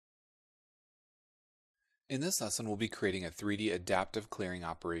In this lesson, we'll be creating a 3D adaptive clearing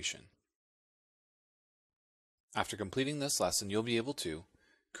operation. After completing this lesson, you'll be able to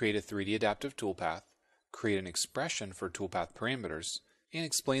create a 3D adaptive toolpath, create an expression for toolpath parameters, and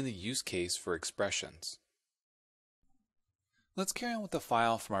explain the use case for expressions. Let's carry on with the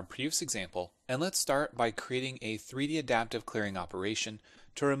file from our previous example, and let's start by creating a 3D adaptive clearing operation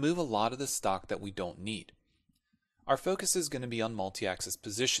to remove a lot of the stock that we don't need. Our focus is going to be on multi-axis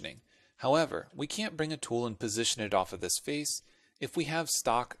positioning. However, we can't bring a tool and position it off of this face if we have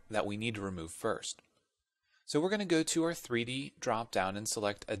stock that we need to remove first. So we're going to go to our 3D drop-down and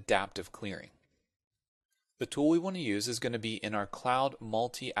select Adaptive Clearing. The tool we want to use is going to be in our Cloud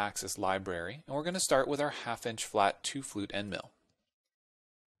Multi-Axis library, and we're going to start with our 1/2-inch flat 2-flute end mill.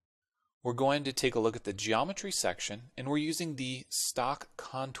 We're going to take a look at the geometry section, and we're using the stock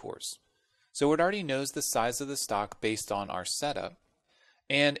contours. So it already knows the size of the stock based on our setup.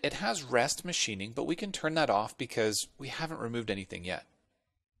 And it has rest machining, but we can turn that off because we haven't removed anything yet.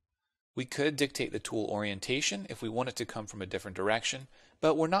 We could dictate the tool orientation if we want it to come from a different direction,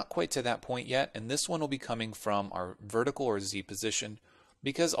 but we're not quite to that point yet, and this one will be coming from our vertical or Z position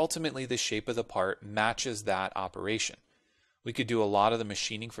because ultimately the shape of the part matches that operation. We could do a lot of the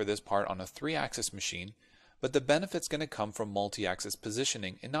machining for this part on a 3-axis machine, but the benefit's going to come from multi-axis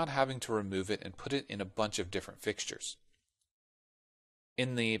positioning and not having to remove it and put it in a bunch of different fixtures.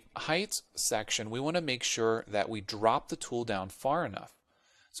 In the heights section, we want to make sure that we drop the tool down far enough.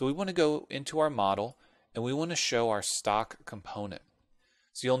 So we want to go into our model and we want to show our stock component.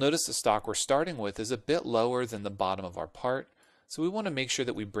 So you'll notice the stock we're starting with is a bit lower than the bottom of our part. So we want to make sure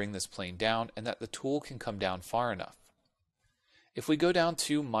that we bring this plane down and that the tool can come down far enough. If we go down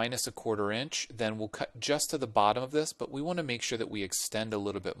to -1/4 inch, then we'll cut just to the bottom of this, but we want to make sure that we extend a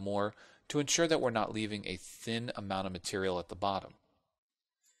little bit more to ensure that we're not leaving a thin amount of material at the bottom.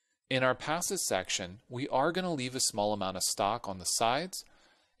 In our passes section, we are going to leave a small amount of stock on the sides,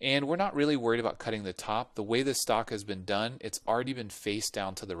 and we're not really worried about cutting the top. The way this stock has been done, it's already been faced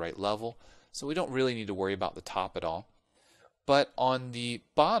down to the right level, so we don't really need to worry about the top at all. But on the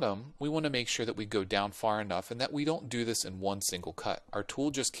bottom, we want to make sure that we go down far enough and that we don't do this in one single cut. Our tool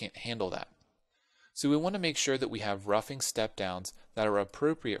just can't handle that. So we want to make sure that we have roughing step downs that are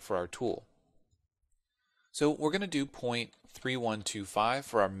appropriate for our tool. So we're going to do 0.3125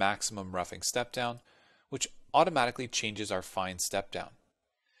 for our maximum roughing step down, which automatically changes our fine step down.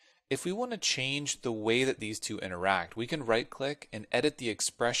 If we want to change the way that these two interact, we can right click and edit the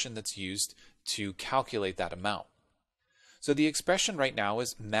expression that's used to calculate that amount. So the expression right now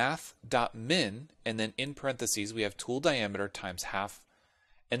is math.min, and then in parentheses we have tool diameter times half,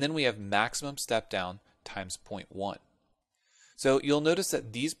 and then we have maximum step down times 0.1. So you'll notice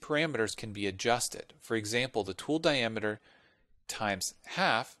that these parameters can be adjusted. For example, the tool diameter times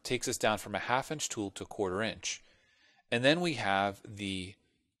half takes us down from a 1/2-inch tool to 1/4 inch. And then we have the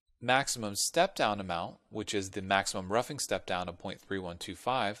maximum step down amount, which is the maximum roughing step down of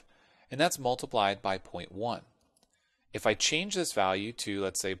 0.3125, and that's multiplied by 0.1. If I change this value to,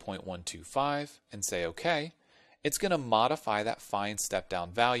 let's say, 0.125 and say OK, it's going to modify that fine step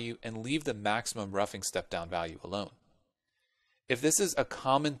down value and leave the maximum roughing step down value alone. If this is a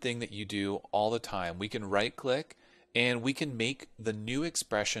common thing that you do all the time, we can right click and we can make the new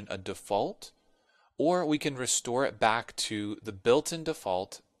expression a default, or we can restore it back to the built-in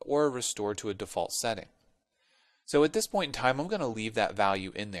default or restore to a default setting. So at this point in time, I'm going to leave that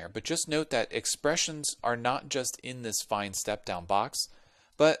value in there, but just note that expressions are not just in this fine step down box,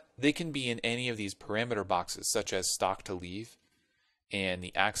 but they can be in any of these parameter boxes such as stock to leave and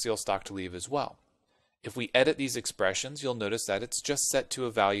the axial stock to leave as well. If we edit these expressions, you'll notice that it's just set to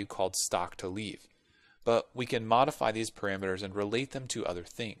a value called stock to leave. But we can modify these parameters and relate them to other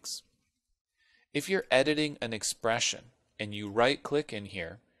things. If you're editing an expression and you right click in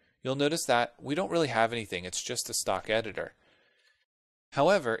here, you'll notice that we don't really have anything. It's just a stock editor.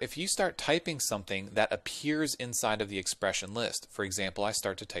 However, if you start typing something that appears inside of the expression list, for example, I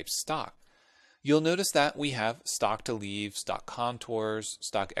start to type stock, you'll notice that we have stock to leave, stock contours,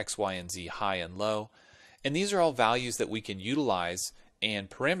 stock X, Y, and Z high and low. And these are all values that we can utilize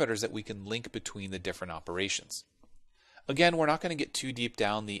and parameters that we can link between the different operations. Again, we're not going to get too deep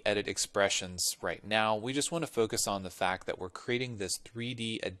down the edit expressions right now. We just want to focus on the fact that we're creating this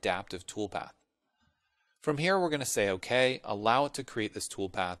 3D adaptive toolpath. From here, we're going to say OK, allow it to create this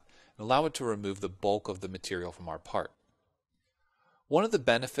toolpath, and allow it to remove the bulk of the material from our part. One of the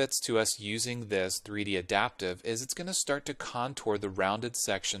benefits to us using this 3D adaptive is it's going to start to contour the rounded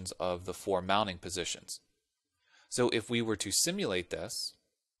sections of the 4 mounting positions. So if we were to simulate this,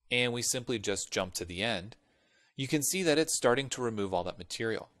 and we simply just jump to the end, you can see that it's starting to remove all that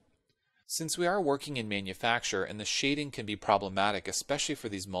material. Since we are working in manufacture and the shading can be problematic, especially for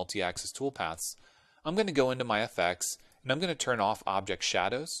these multi-axis toolpaths, I'm going to go into my effects and I'm going to turn off object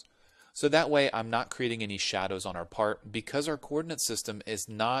shadows. So that way I'm not creating any shadows on our part because our coordinate system is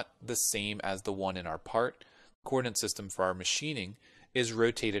not the same as the one in our part. The coordinate system for our machining is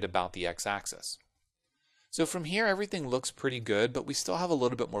rotated about the x-axis. So from here everything looks pretty good, but we still have a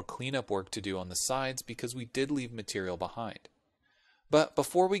little bit more cleanup work to do on the sides because we did leave material behind. But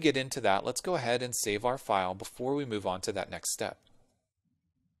before we get into that, let's go ahead and save our file before we move on to that next step.